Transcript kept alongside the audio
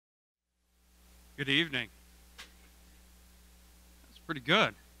Good evening. That's pretty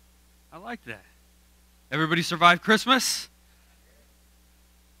good. I like that. Everybody survived Christmas?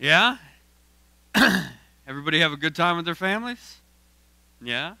 Yeah? Everybody have a good time with their families?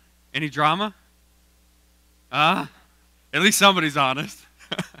 Yeah? Any drama? Uh, at least somebody's honest.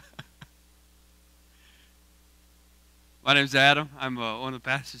 My name's Adam. I'm one of the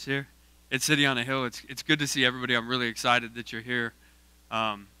pastors here at City on a Hill. It's good to see everybody. I'm really excited that you're here.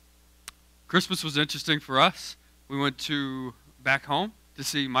 Um, Christmas was interesting for us. We went back home to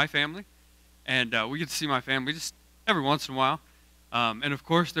see my family, and we get to see my family just every once in a while. And of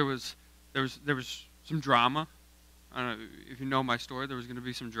course, there was some drama. I don't know if you know my story. There was going to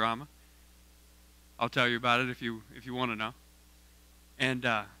be some drama. I'll tell you about it if you want to know. And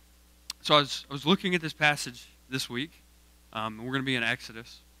so I was looking at this passage this week. We're going to be in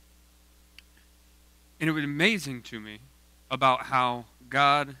Exodus, and it was amazing to me about how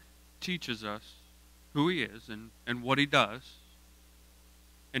God teaches us who He is and what He does,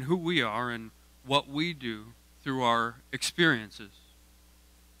 and who we are and what we do through our experiences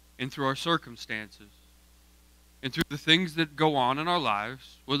and through our circumstances and through the things that go on in our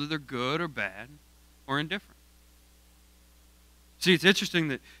lives, whether they're good or bad or indifferent. See, it's interesting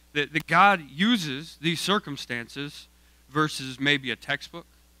that God uses these circumstances versus maybe a textbook.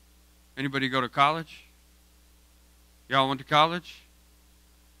 Anybody go to college? Y'all went to college?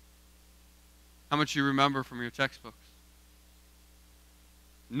 How much do you remember from your textbooks?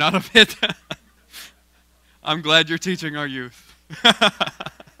 None of it? I'm glad you're teaching our youth.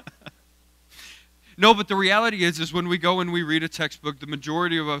 No, but the reality is when we go and we read a textbook, the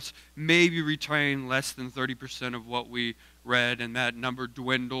majority of us maybe retain less than 30% of what we read, and that number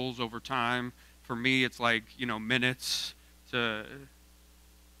dwindles over time. For me, it's like, minutes to,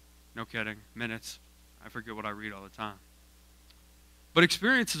 no kidding, minutes. I forget what I read all the time. But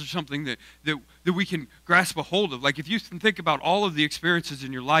experiences are something that we can grasp a hold of. Like if you can think about all of the experiences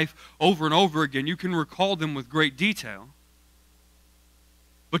in your life over and over again, you can recall them with great detail.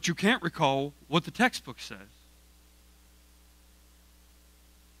 But you can't recall what the textbook says.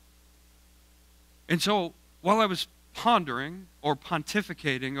 And so while I was pondering or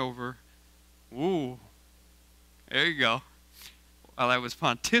pontificating over, there you go. While I was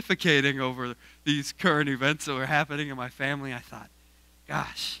pontificating over these current events that were happening in my family, I thought,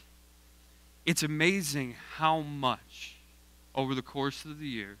 gosh, it's amazing how much over the course of the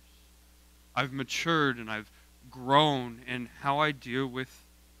years I've matured and I've grown in how I deal with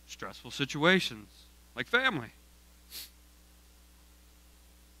stressful situations like family.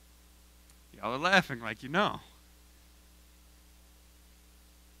 Y'all are laughing like you know.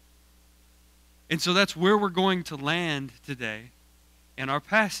 And so that's where we're going to land today in our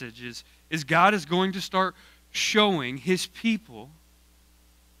passage is God is going to start showing His people.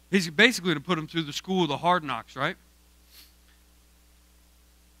 He's basically going to put them through the school of the hard knocks, right?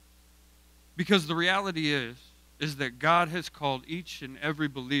 Because the reality is that God has called each and every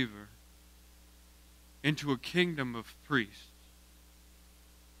believer into a kingdom of priests.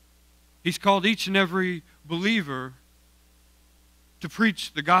 He's called each and every believer to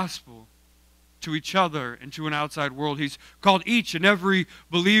preach the gospel to each other and to an outside world. He's called each and every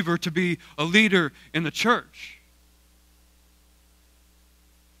believer to be a leader in the church.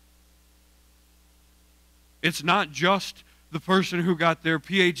 It's not just the person who got their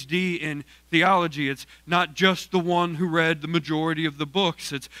PhD in theology. It's not just the one who read the majority of the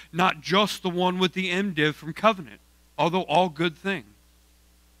books. It's not just the one with the MDiv from Covenant, although all good things.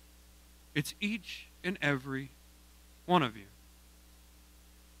 It's each and every one of you.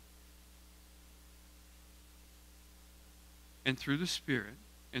 And through the Spirit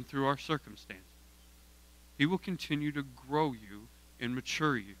and through our circumstances, He will continue to grow you and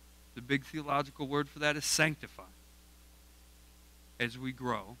mature you. The big theological word for that is sanctify. As we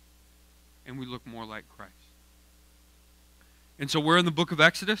grow and we look more like Christ. And so we're in the book of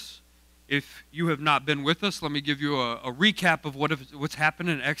Exodus. If you have not been with us, let me give you a recap of what's happened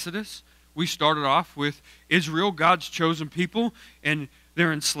in Exodus. We started off with Israel, God's chosen people, and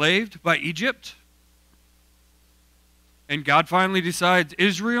they're enslaved by Egypt. And God finally decides,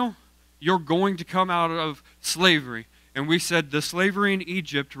 Israel, you're going to come out of slavery. And we said the slavery in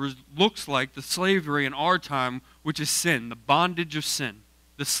Egypt looks like the slavery in our time, which is sin, the bondage of sin,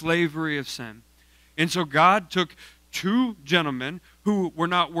 the slavery of sin. And so God took two gentlemen who were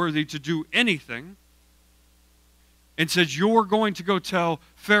not worthy to do anything and said, you're going to go tell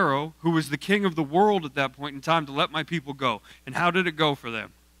Pharaoh, who was the king of the world at that point in time, to let my people go. And how did it go for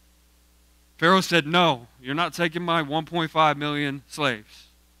them? Pharaoh said, no, you're not taking my 1.5 million slaves.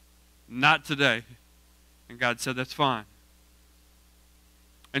 Not today. And God said, that's fine.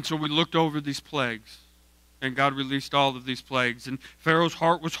 And so we looked over these plagues, and God released all of these plagues. And Pharaoh's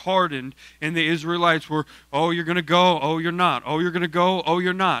heart was hardened, and the Israelites were, oh, you're going to go, oh, you're not, oh, you're going to go, oh,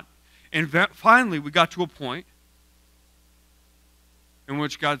 you're not. And finally, we got to a point in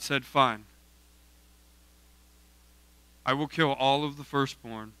which God said, fine, I will kill all of the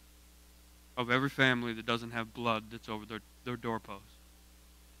firstborn of every family that doesn't have blood that's over their doorpost.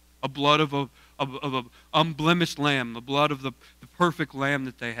 A blood of a unblemished lamb, the blood of the perfect lamb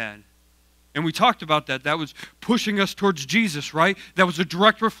that they had. And we talked about that. That was pushing us towards Jesus, right? That was a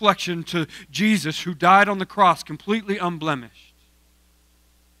direct reflection to Jesus, who died on the cross completely unblemished.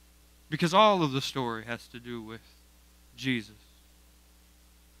 Because all of the story has to do with Jesus.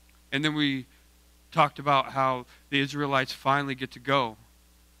 And then we talked about how the Israelites finally get to go.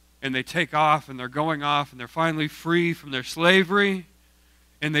 And they take off, and they're going off, and they're finally free from their slavery.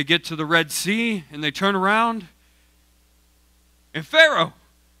 And they get to the Red Sea, and they turn around, and Pharaoh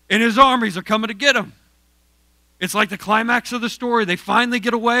and his armies are coming to get them. It's like the climax of the story. They finally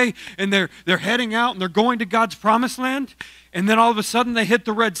get away, and they're heading out, and they're going to God's promised land. And then all of a sudden, they hit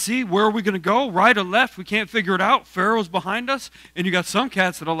the Red Sea. Where are we going to go? Right or left? We can't figure it out. Pharaoh's behind us. And you got some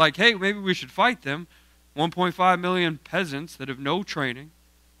cats that are like, hey, maybe we should fight them. 1.5 million peasants that have no training,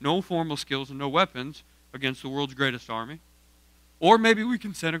 no formal skills, and no weapons against the world's greatest army. Or maybe we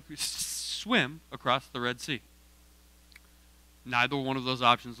can swim across the Red Sea. Neither one of those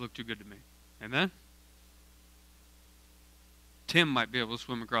options look too good to me. Amen? Tim might be able to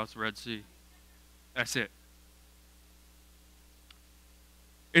swim across the Red Sea. That's it.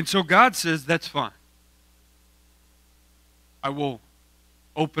 And so God says, that's fine. I will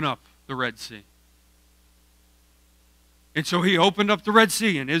open up the Red Sea. And so he opened up the Red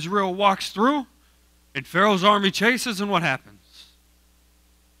Sea, and Israel walks through, and Pharaoh's army chases, and what happens?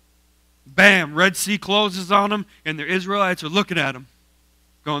 Bam, Red Sea closes on them, and the Israelites are looking at them,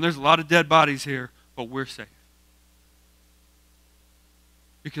 going, there's a lot of dead bodies here, but we're safe.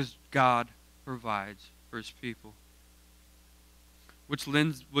 Because God provides for his people. Which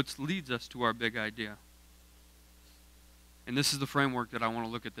leads us to our big idea. And this is the framework that I want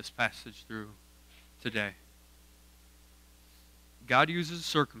to look at this passage through today. God uses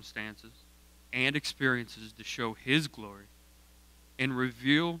circumstances and experiences to show his glory and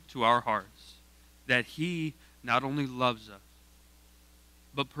reveal to our hearts that he not only loves us,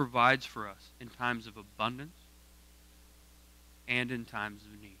 but provides for us in times of abundance and in times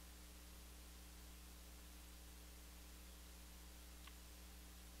of need.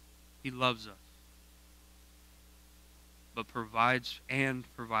 He loves us, but provides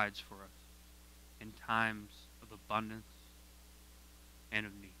for us in times of abundance and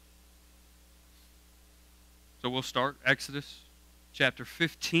of need. So we'll start Exodus chapter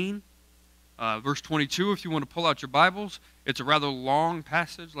 15, verse 22. If you want to pull out your Bibles, it's a rather long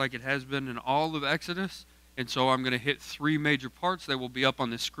passage like it has been in all of Exodus. And so I'm going to hit three major parts. They will be up on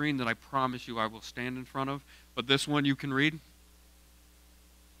the screen that I promise you I will stand in front of. But this one you can read.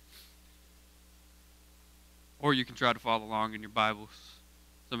 Or you can try to follow along in your Bibles.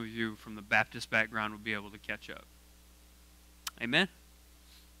 Some of you from the Baptist background will be able to catch up. Amen?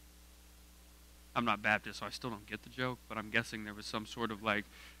 I'm not Baptist, so I still don't get the joke, but I'm guessing there was some sort of like,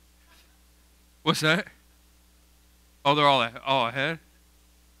 what's that? Oh, they're all ahead?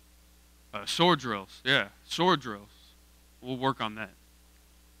 Sword drills. Yeah, sword drills. We'll work on that.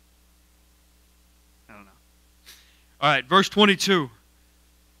 I don't know. All right, verse 22.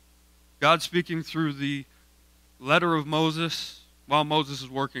 God speaking through the letter of Moses while Moses is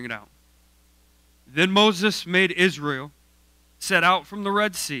working it out. Then Moses made Israel set out from the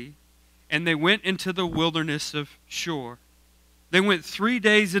Red Sea, and they went into the wilderness of Shur. They went 3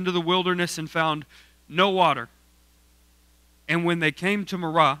 days into the wilderness and found no water. And when they came to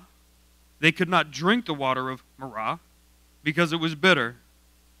Marah, they could not drink the water of Marah because it was bitter,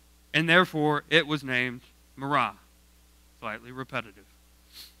 and therefore it was named Marah. Slightly repetitive.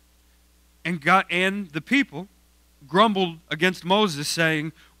 And the people grumbled against Moses,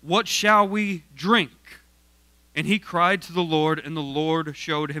 saying, "What shall we drink?" And he cried to the Lord, and the Lord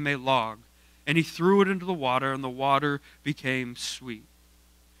showed him a log. And he threw it into the water, and the water became sweet.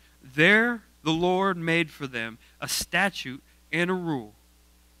 There the Lord made for them a statute and a rule.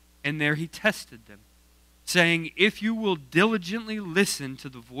 And there he tested them, saying, "If you will diligently listen to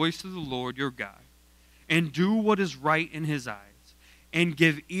the voice of the Lord your God, and do what is right in his eyes, and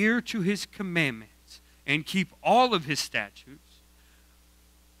give ear to his commandments, and keep all of his statutes,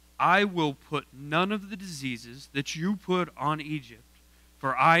 I will put none of the diseases that you put on Egypt,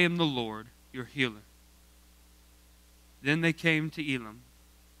 for I am the Lord your healer." Then they came to Elim,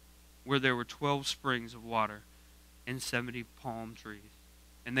 where there were 12 springs of water and 70 palm trees.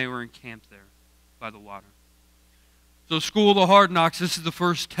 and they were encamped there by the water. So school of the hard knocks, this is the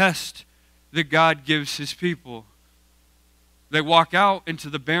first test that God gives his people. They walk out into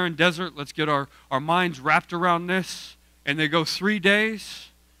the barren desert. Let's get our minds wrapped around this. And they go 3 days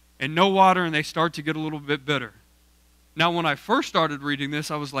and no water, and they start to get a little bit bitter. Now, when I first started reading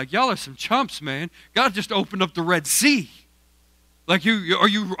this, I was like, y'all are some chumps, man. God just opened up the Red Sea. Like, are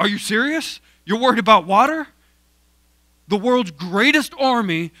you serious? You're worried about water? The world's greatest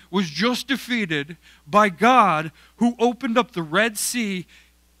army was just defeated by God, who opened up the Red Sea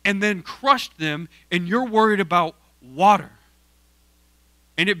and then crushed them, and you're worried about water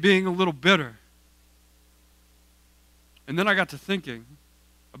and it being a little bitter. And then I got to thinking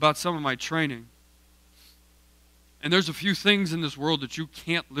about some of my training. And there's a few things in this world that you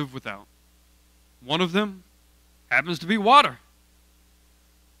can't live without. One of them happens to be water.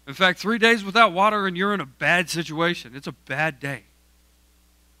 In fact, 3 days without water and you're in a bad situation. It's a bad day.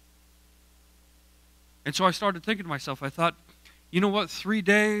 And so I started thinking to myself, I thought, you know what, 3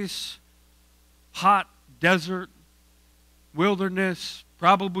 days, hot, desert, wilderness,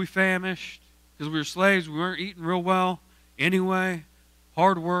 probably famished, because we were slaves, we weren't eating real well anyway,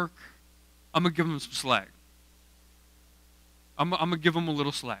 hard work. I'm going to give them some slack. I'm going to give them a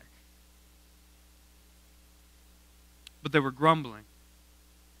little slack. But they were grumbling.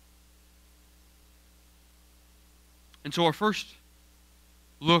 And so our first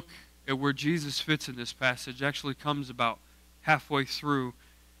look at where Jesus fits in this passage actually comes about halfway through.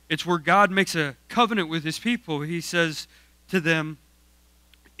 It's where God makes a covenant with his people. He says to them,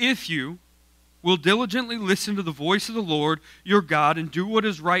 if you will diligently listen to the voice of the Lord your God and do what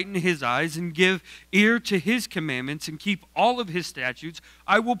is right in his eyes and give ear to his commandments and keep all of his statutes,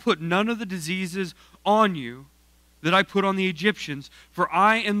 I will put none of the diseases on you that I put on the Egyptians, for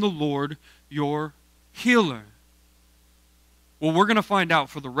I am the Lord your healer. Well, we're going to find out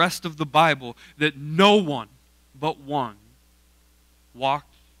for the rest of the Bible that no one but one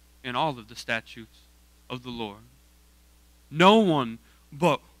walked in all of the statutes of the Lord. No one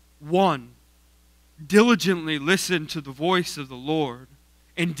but one diligently listened to the voice of the Lord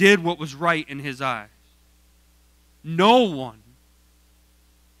and did what was right in his eyes. No one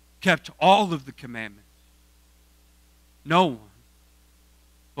kept all of the commandments. No one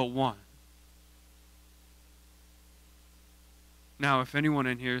but one. Now, if anyone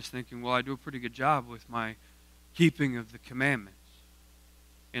in here is thinking, well, I do a pretty good job with my keeping of the commandments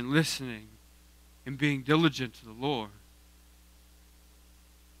and listening and being diligent to the Lord,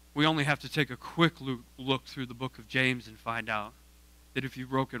 we only have to take a quick look through the book of James and find out that if you've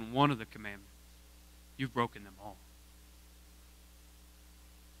broken one of the commandments, you've broken them all.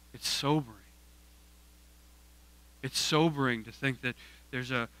 It's sobering. It's sobering to think that there's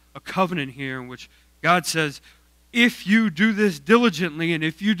a covenant here in which God says, if you do this diligently and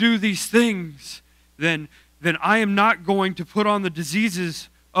if you do these things, then I am not going to put on the diseases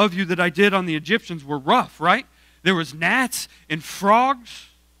of you that I did on the Egyptians. Were rough, right? There was gnats and frogs.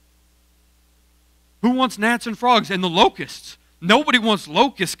 Who wants gnats and frogs? And the locusts. Nobody wants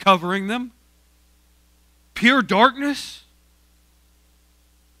locusts covering them. Pure darkness.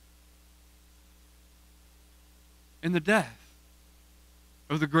 And the death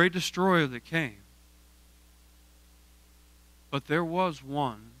of the great destroyer that came. But there was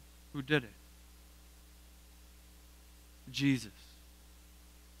one who did it. Jesus.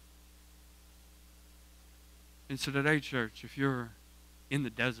 And so today, church, if you're in the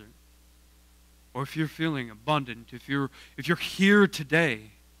desert, or if you're feeling abundant, if you're here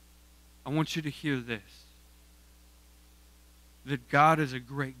today, I want you to hear this. That God is a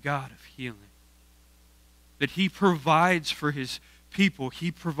great God of healing. That he provides for his people.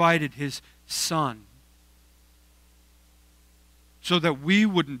 He provided his Son so that we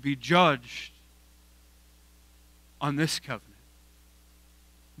wouldn't be judged on this covenant.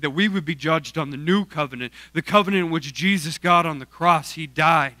 That we would be judged on the new covenant, the covenant in which Jesus got on the cross. He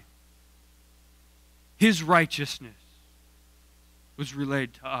died. His righteousness was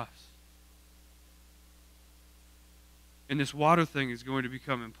relayed to us. And this water thing is going to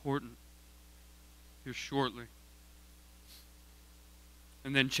become important here shortly.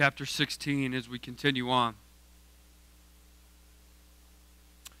 And then chapter 16 as we continue on.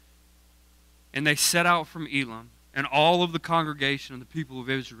 And they set out from Elim, and all of the congregation of the people of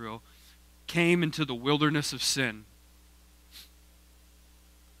Israel came into the wilderness of Sin.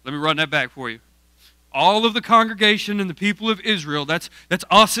 Let me run that back for you. All of the congregation and the people of Israel, that's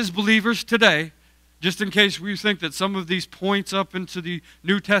us as believers today, just in case we think that some of these points up into the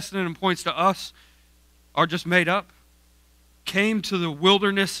New Testament and points to us are just made up, came to the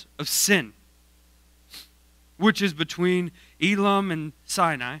wilderness of Sin. which is between Elam and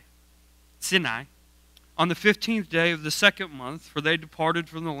Sinai, on the 15th day of the second month, for they departed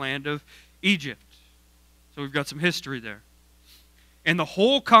from the land of Egypt. So we've got some history there. And the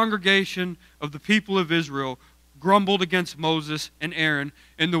whole congregation of the people of Israel grumbled against Moses and Aaron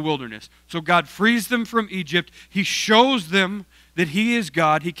in the wilderness. So God frees them from Egypt. He shows them that He is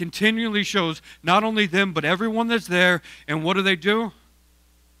God. He continually shows not only them, but everyone that's there. And what do?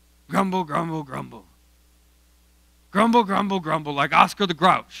 Grumble, grumble, grumble. Grumble, grumble, grumble, like Oscar the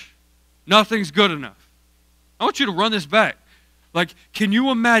Grouch. Nothing's good enough. I want you to run this back. Like, can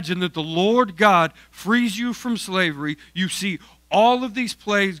you imagine that the Lord God frees you from slavery? You see all of these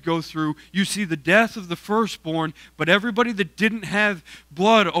plagues go through. You see the death of the firstborn, but everybody that didn't have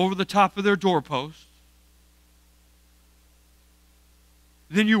blood over the top of their doorpost.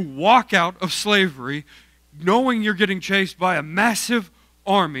 Then you walk out of slavery knowing you're getting chased by a massive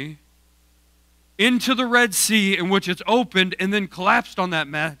army into the Red Sea, in which it's opened and then collapsed on that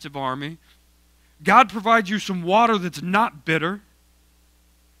massive army. God provides you some water that's not bitter,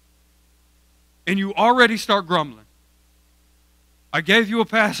 and you already start grumbling. I gave you a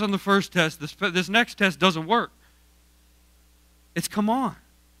pass on the first test. This next test doesn't work. It's come on.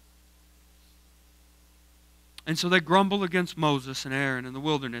 And so they grumble against Moses and Aaron in the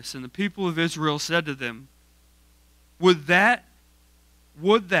wilderness, and the people of Israel said to them, Would that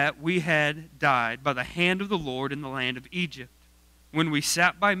we had died by the hand of the Lord in the land of Egypt, when we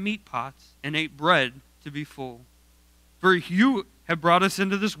sat by meat pots and ate bread to be full. For you have brought us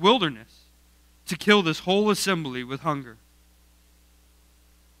into this wilderness to kill this whole assembly with hunger.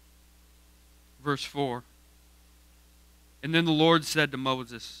 Verse 4. And then the Lord said to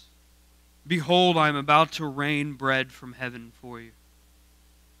Moses, Behold, I am about to rain bread from heaven for you.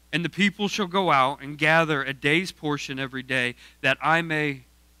 And the people shall go out and gather a day's portion every day, that I may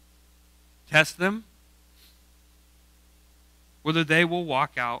test them, whether they will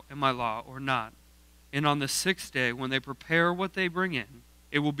walk out in my law or not. And on the sixth day, when they prepare what they bring in,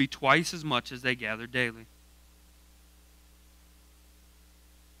 it will be twice as much as they gather daily.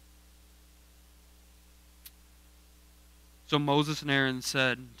 So Moses and Aaron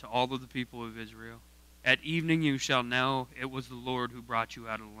said to all of the people of Israel, At evening you shall know it was the Lord who brought you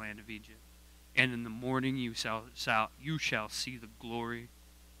out of the land of Egypt. And in the morning you shall see the glory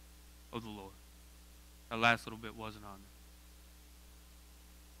of the Lord. That last little bit wasn't on there.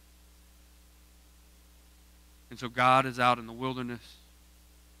 And so God is out in the wilderness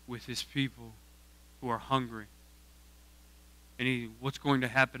with His people who are hungry. And what's going to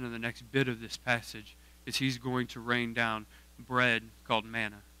happen in the next bit of this passage is He's going to rain down bread called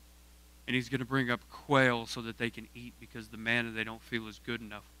manna. And He's going to bring up quail so that they can eat, because the manna they don't feel is good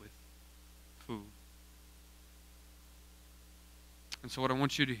enough with food. And so what I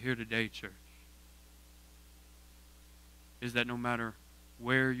want you to hear today, church, is that no matter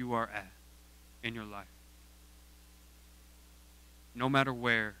where you are at in your life, no matter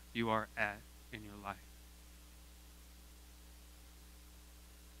where you are at in your life,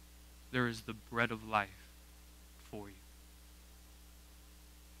 there is the bread of life for you.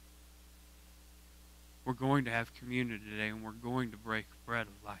 We're going to have community today, and we're going to break bread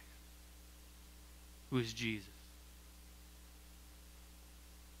of life, who is Jesus.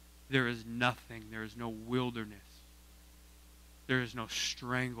 There is nothing, there is no wilderness, there is no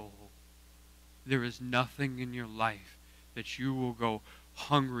stranglehold, there is nothing in your life that you will go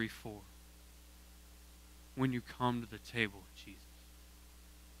hungry for when you come to the table of Jesus.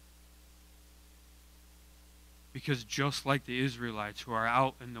 Because just like the Israelites who are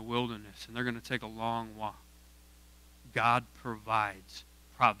out in the wilderness and they're going to take a long walk, God provides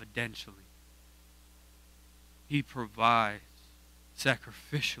providentially. He provides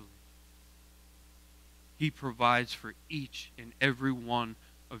sacrificially. He provides for each and every one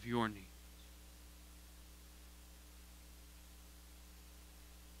of your needs.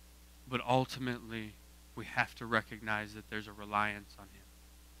 But ultimately, we have to recognize that there's a reliance on Him.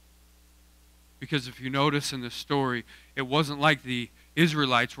 Because if you notice in the story, it wasn't like the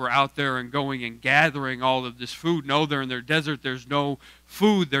Israelites were out there and going and gathering all of this food. No, they're in their desert. There's no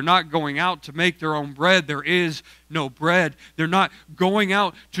food. They're not going out to make their own bread. There is no bread. They're not going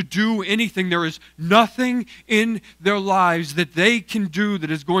out to do anything. There is nothing in their lives that they can do that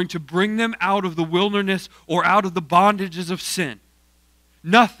is going to bring them out of the wilderness or out of the bondages of sin.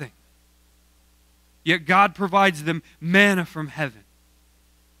 Nothing. Yet God provides them manna from heaven.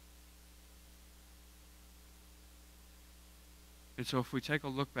 And so if we take a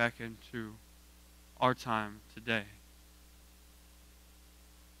look back into our time today,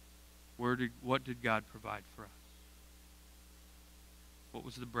 what did God provide for us? What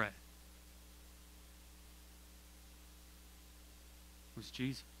was the bread? was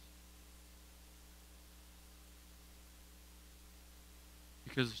Jesus.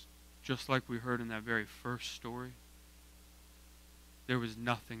 Because just like we heard in that very first story, there was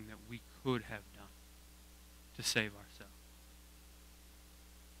nothing that we could have done to save ourselves.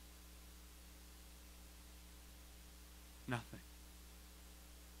 Nothing.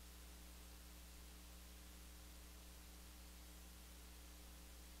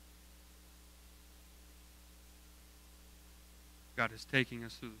 God is taking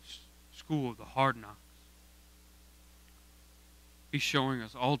us through the school of the hard knocks. He's showing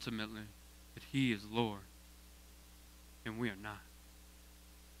us ultimately that He is Lord, and we are not.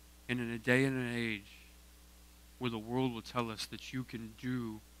 And in a day and an age where the world will tell us that you can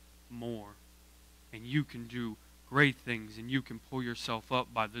do more, and you can do great things, and you can pull yourself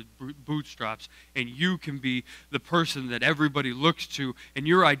up by the bootstraps, and you can be the person that everybody looks to, and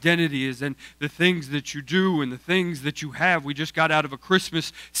your identity is in the things that you do and the things that you have. We just got out of a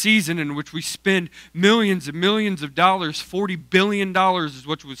Christmas season in which we spend millions and millions of dollars. $40 billion is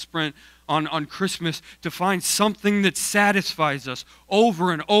what was spent on Christmas to find something that satisfies us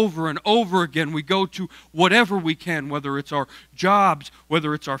over and over and over again. We go to whatever we can, whether it's our jobs,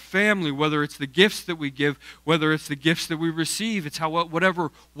 whether it's our family, whether it's the gifts that we give, whether it's the gifts that we receive. It's whatever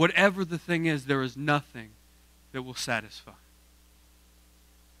the thing is, there is nothing that will satisfy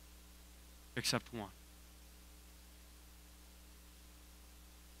except one.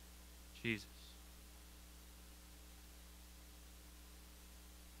 Jesus.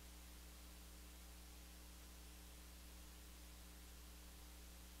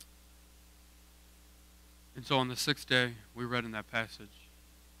 And so on the sixth day, we read in that passage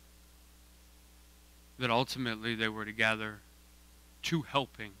that ultimately they were to gather 2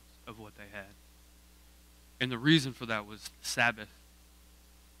 helpings of what they had. And the reason for that was Sabbath.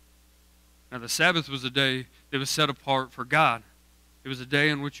 Now the Sabbath was a day that was set apart for God. It was a day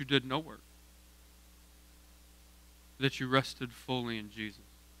in which you did no work, that you rested fully in Jesus.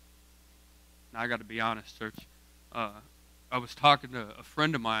 Now I got to be honest, church. I was talking to a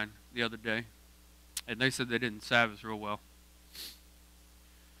friend of mine the other day, and they said they didn't Sabbath real well.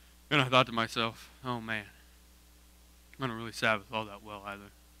 And I thought to myself, oh man, I don't really Sabbath all that well either.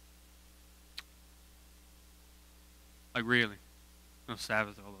 Like really, I don't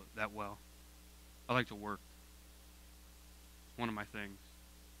Sabbath all that well. I like to work. One of my things.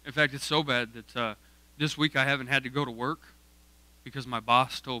 In fact, it's so bad that this week I haven't had to go to work because my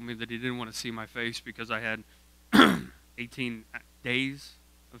boss told me that he didn't want to see my face because I had 18 days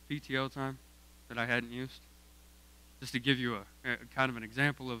of PTO time that I hadn't used. Just to give you a kind of an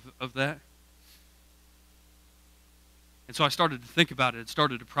example of that. And so I started to think about it,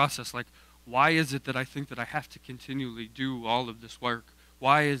 started to process, like, why is it that I think that I have to continually do all of this work?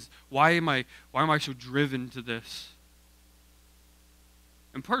 Why am I so driven to this?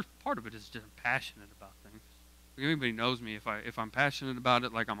 And part of it is just I'm passionate about things. If anybody knows me, if I'm passionate about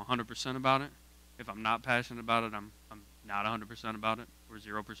it, like I'm 100% about it. If I'm not passionate about it, I'm not 100% about it, or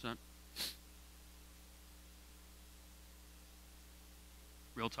 0%.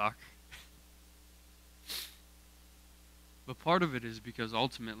 Real talk. But part of it is because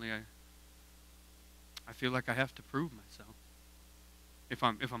ultimately I feel like I have to prove myself. If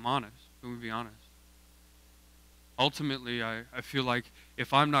I'm honest, let me be honest. Ultimately, I feel like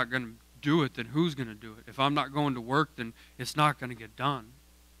if I'm not going to do it, then who's going to do it? If I'm not going to work, then it's not going to get done.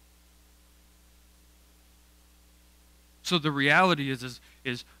 So the reality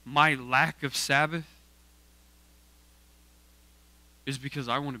is my lack of Sabbath is because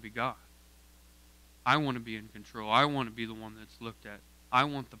I want to be God. I want to be in control. I want to be the one that's looked at. I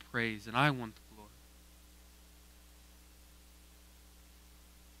want the praise and I want the glory.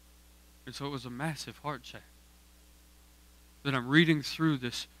 And so it was a massive heart check. That I'm reading through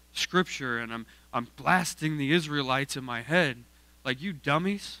this scripture and I'm blasting the Israelites in my head. Like, you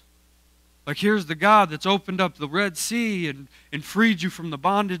dummies. Like, here's the God that's opened up the Red Sea and freed you from the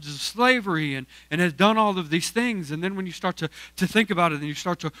bondage of slavery and has done all of these things. And then when you start to think about it and you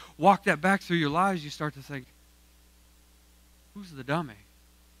start to walk that back through your lives, you start to think, who's the dummy?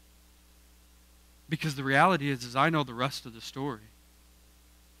 Because the reality is I know the rest of the story.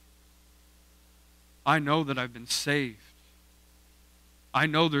 I know that I've been saved. I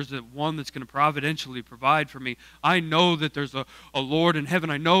know there's one that's going to providentially provide for me. I know that there's a Lord in heaven.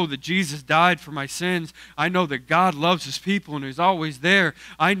 I know that Jesus died for my sins. I know that God loves His people and He's always there.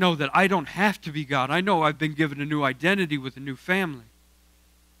 I know that I don't have to be God. I know I've been given a new identity with a new family.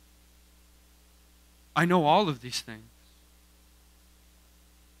 I know all of these things.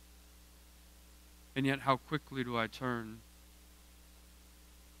 And yet how quickly do I turn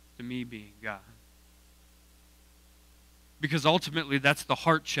to me being God? Because ultimately that's the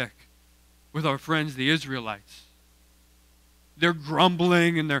heart check with our friends, the Israelites. They're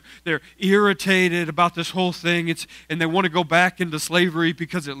grumbling and they're irritated about this whole thing. And they want to go back into slavery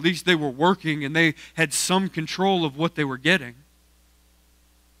because at least they were working and they had some control of what they were getting.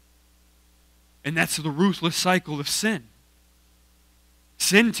 And that's the ruthless cycle of sin.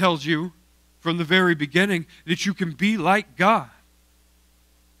 Sin tells you from the very beginning that you can be like God.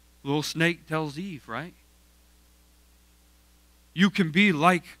 Little snake tells Eve, right? You can be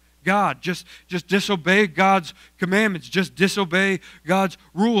like God. Just disobey God's commandments. Just disobey God's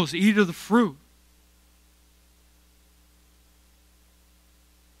rules. Eat of the fruit.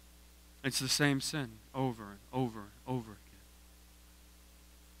 It's the same sin over and over and over again.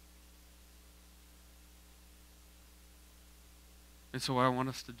 And so what I want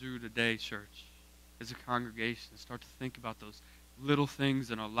us to do today, church, as a congregation, is start to think about those little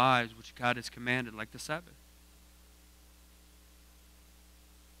things in our lives which God has commanded, like the Sabbath.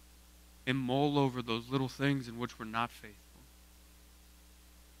 And mull over those little things in which we're not faithful.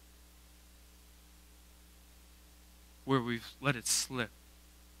 Where we've let it slip.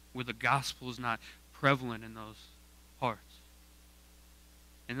 Where the gospel is not prevalent in those hearts.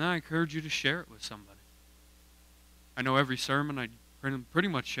 And then I encourage you to share it with somebody. I know every sermon I pretty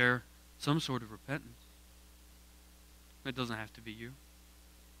much share some sort of repentance. It doesn't have to be you.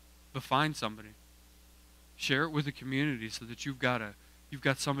 But find somebody. Share it with the community so that you've got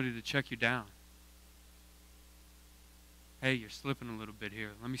somebody to check you down. Hey, you're slipping a little bit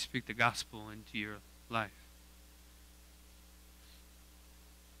here. Let me speak the gospel into your life.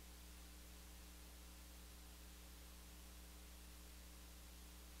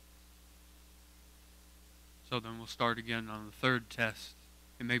 So then we'll start again on the third test.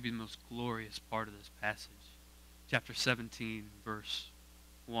 It may be the most glorious part of this passage. Chapter 17, verse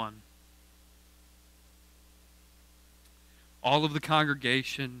 1. All of the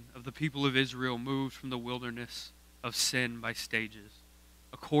congregation of the people of Israel moved from the wilderness of sin by stages,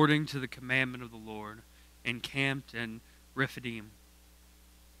 according to the commandment of the Lord, and camped in Rephidim.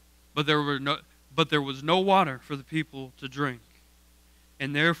 But there was no water for the people to drink.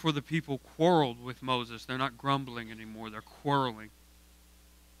 And therefore the people quarreled with Moses. They're not grumbling anymore. They're quarreling.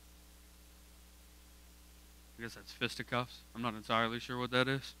 I guess that's fisticuffs. I'm not entirely sure what that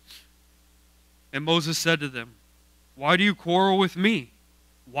is. And Moses said to them, "Why do you quarrel with me?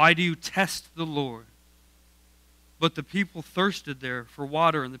 Why do you test the Lord?" But the people thirsted there for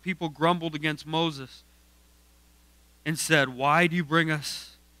water, and the people grumbled against Moses and said, "Why do you bring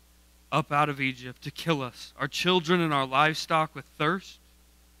us up out of Egypt to kill us, our children and our livestock with thirst?"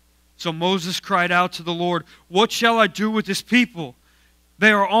 So Moses cried out to the Lord, "What shall I do with this people?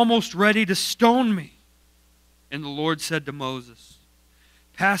 They are almost ready to stone me." And the Lord said to Moses,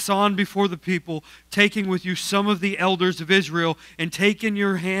 "Pass on before the people, taking with you some of the elders of Israel, and take in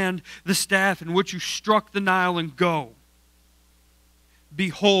your hand the staff in which you struck the Nile, and go.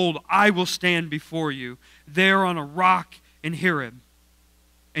 Behold, I will stand before you there on a rock in Horeb.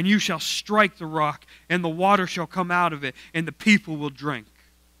 And you shall strike the rock, and the water shall come out of it, and the people will drink."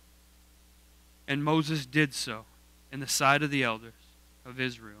 And Moses did so in the sight of the elders of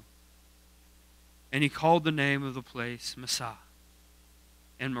Israel. And he called the name of the place Massah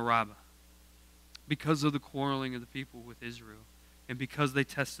and Meribah, because of the quarreling of the people with Israel, and because they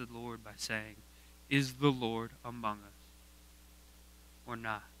tested the Lord by saying, "Is the Lord among us or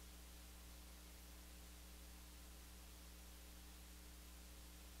not?"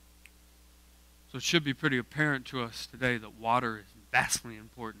 So it should be pretty apparent to us today that water is vastly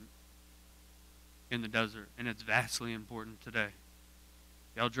important in the desert, and it's vastly important today.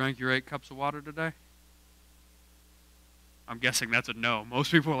 Y'all drank your 8 cups of water today? I'm guessing that's a no. Most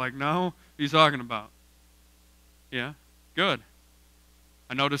people are like, "No? What are you talking about?" Yeah? Good.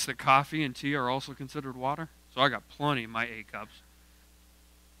 I noticed that coffee and tea are also considered water, so I got plenty in my 8 cups.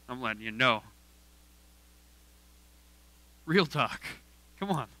 I'm letting you know. Real talk. Come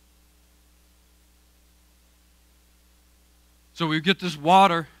on. So we get this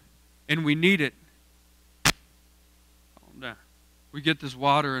water, and we need it. Calm down. We get this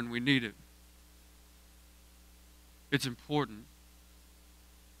water, and we need it. It's important.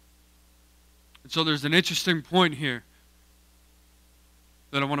 And so there's an interesting point here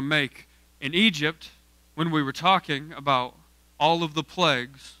that I want to make. In Egypt, when we were talking about all of the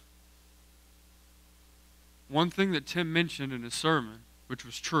plagues, one thing that Tim mentioned in his sermon, which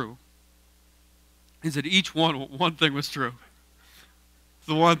was true, is that one thing was true.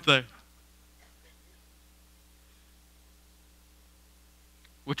 The one thing.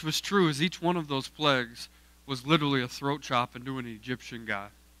 Which was true is each one of those plagues was literally a throat chop into an Egyptian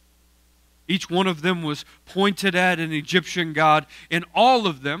god. Each one of them was pointed at an Egyptian god, and all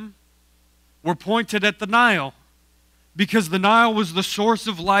of them were pointed at the Nile, because the Nile was the source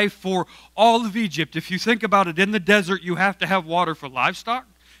of life for all of Egypt. If you think about it, in the desert, you have to have water for livestock.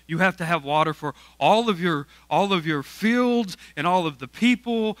 You have to have water for all of your fields and all of the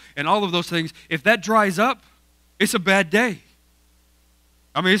people and all of those things. If that dries up, it's a bad day.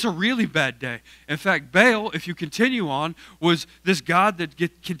 I mean, it's a really bad day. In fact, Baal, if you continue on, was this god that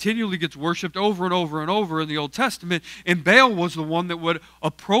continually gets worshipped over and over and over in the Old Testament. And Baal was the one that would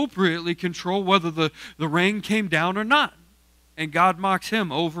appropriately control whether the rain came down or not. And God mocks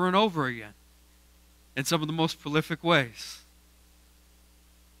him over and over again in some of the most prolific ways.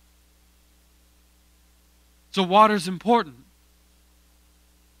 So water's important.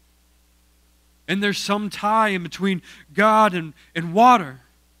 And there's some tie in between God and water.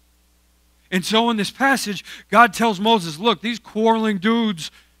 And so in this passage, God tells Moses, look, these quarreling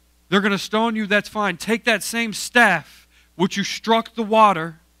dudes, they're going to stone you, that's fine. Take that same staff which you struck the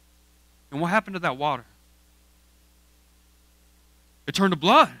water. And what happened to that water? It turned to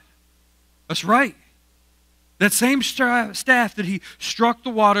blood. That's right. That same staff that he struck the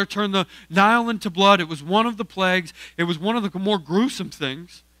water turned the Nile into blood. It was one of the plagues. It was one of the more gruesome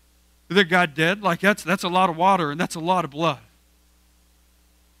things that God did. Like that's a lot of water and that's a lot of blood.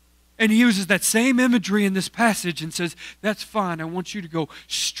 And he uses that same imagery in this passage and says, that's fine. I want you to go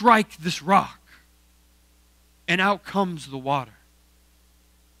strike this rock. And out comes the water.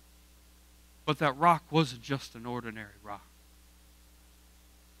 But that rock wasn't just an ordinary rock.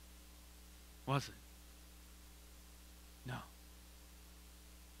 Was it? No.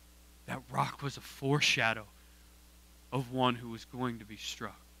 That rock was a foreshadow of one who was going to be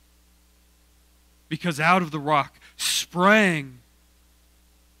struck. Because out of the rock sprang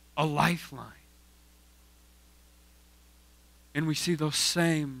a lifeline. And we see those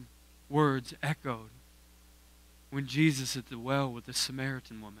same words echoed when Jesus at the well with the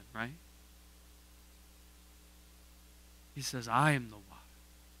Samaritan woman, right? He says, I am the water.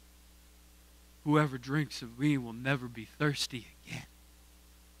 Whoever drinks of me will never be thirsty again.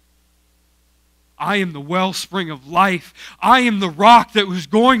 I am the wellspring of life. I am the rock that was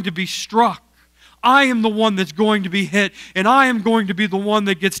going to be struck. I am the one that's going to be hit, and I am going to be the one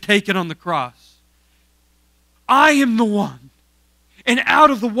that gets taken on the cross. I am the one. And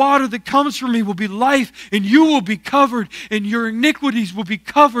out of the water that comes from me will be life, and you will be covered, and your iniquities will be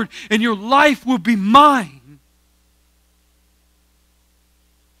covered, and your life will be mine.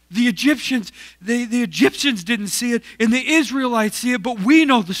 The Egyptians didn't see it, and the Israelites see it, but we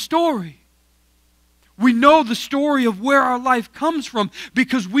know the story. We know the story of where our life comes from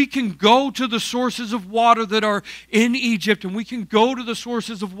because we can go to the sources of water that are in Egypt, and we can go to the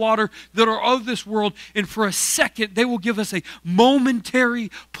sources of water that are of this world, and for a second they will give us a momentary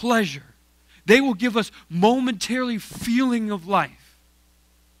pleasure. They will give us momentary feeling of life.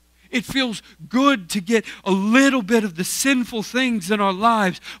 It feels good to get a little bit of the sinful things in our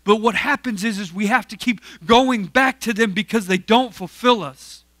lives, but what happens is we have to keep going back to them because they don't fulfill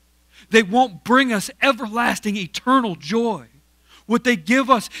us. They won't bring us everlasting, eternal joy. What they give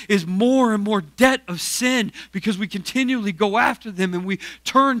us is more and more debt of sin because we continually go after them and we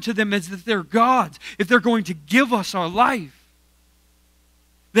turn to them as if they're gods, if they're going to give us our life.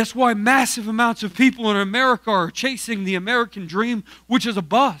 That's why massive amounts of people in America are chasing the American dream, which is a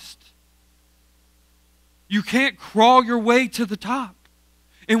bust. You can't crawl your way to the top.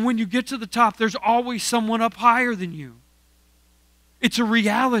 And when you get to the top, there's always someone up higher than you. It's a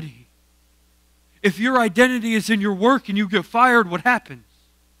reality. If your identity is in your work and you get fired, what happens?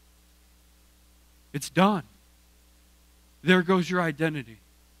 It's done. There goes your identity.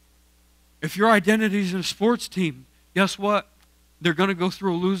 If your identity is in a sports team, guess what? They're going to go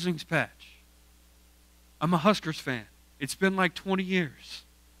through a losing patch. I'm a Huskers fan. It's been like 20 years.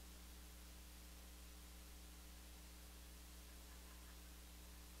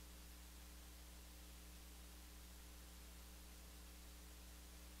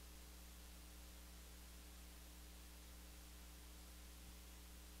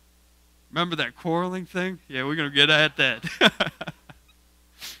 Remember that quarreling thing? Yeah, we're going to get at that.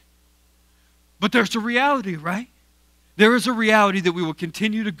 But there's a reality, right? There is a reality that we will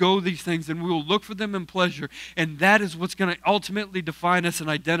continue to go these things and we will look for them in pleasure. And that is what's going to ultimately define us and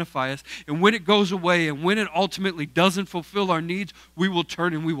identify us. And when it goes away and when it ultimately doesn't fulfill our needs, we will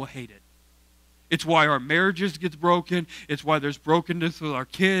turn and we will hate it. It's why our marriages get broken. It's why there's brokenness with our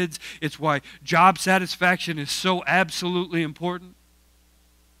kids. It's why job satisfaction is so absolutely important.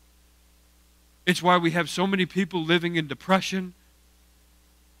 It's why we have so many people living in depression.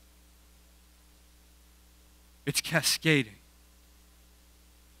 It's cascading.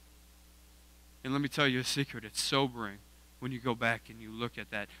 And let me tell you a secret. It's sobering when you go back and you look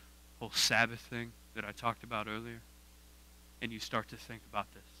at that whole Sabbath thing that I talked about earlier, and you start to think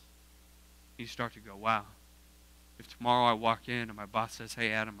about this. You start to go, wow, if tomorrow I walk in and my boss says,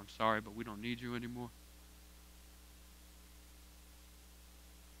 hey, Adam, I'm sorry, but we don't need you anymore,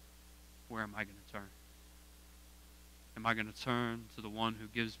 where am I going to turn? Am I going to turn to the one who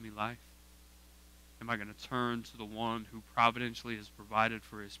gives me life? Am I going to turn to the one who providentially has provided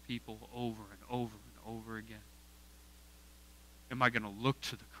for his people over and over and over again? Am I going to look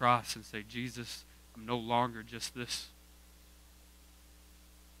to the cross and say, Jesus, I'm no longer just this,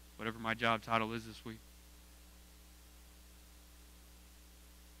 whatever my job title is this week?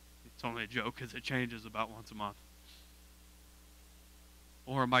 It's only a joke because it changes about once a month.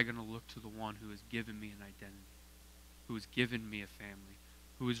 Or am I going to look to the one who has given me an identity, who has given me a family,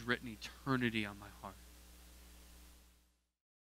 who has written eternity on my heart?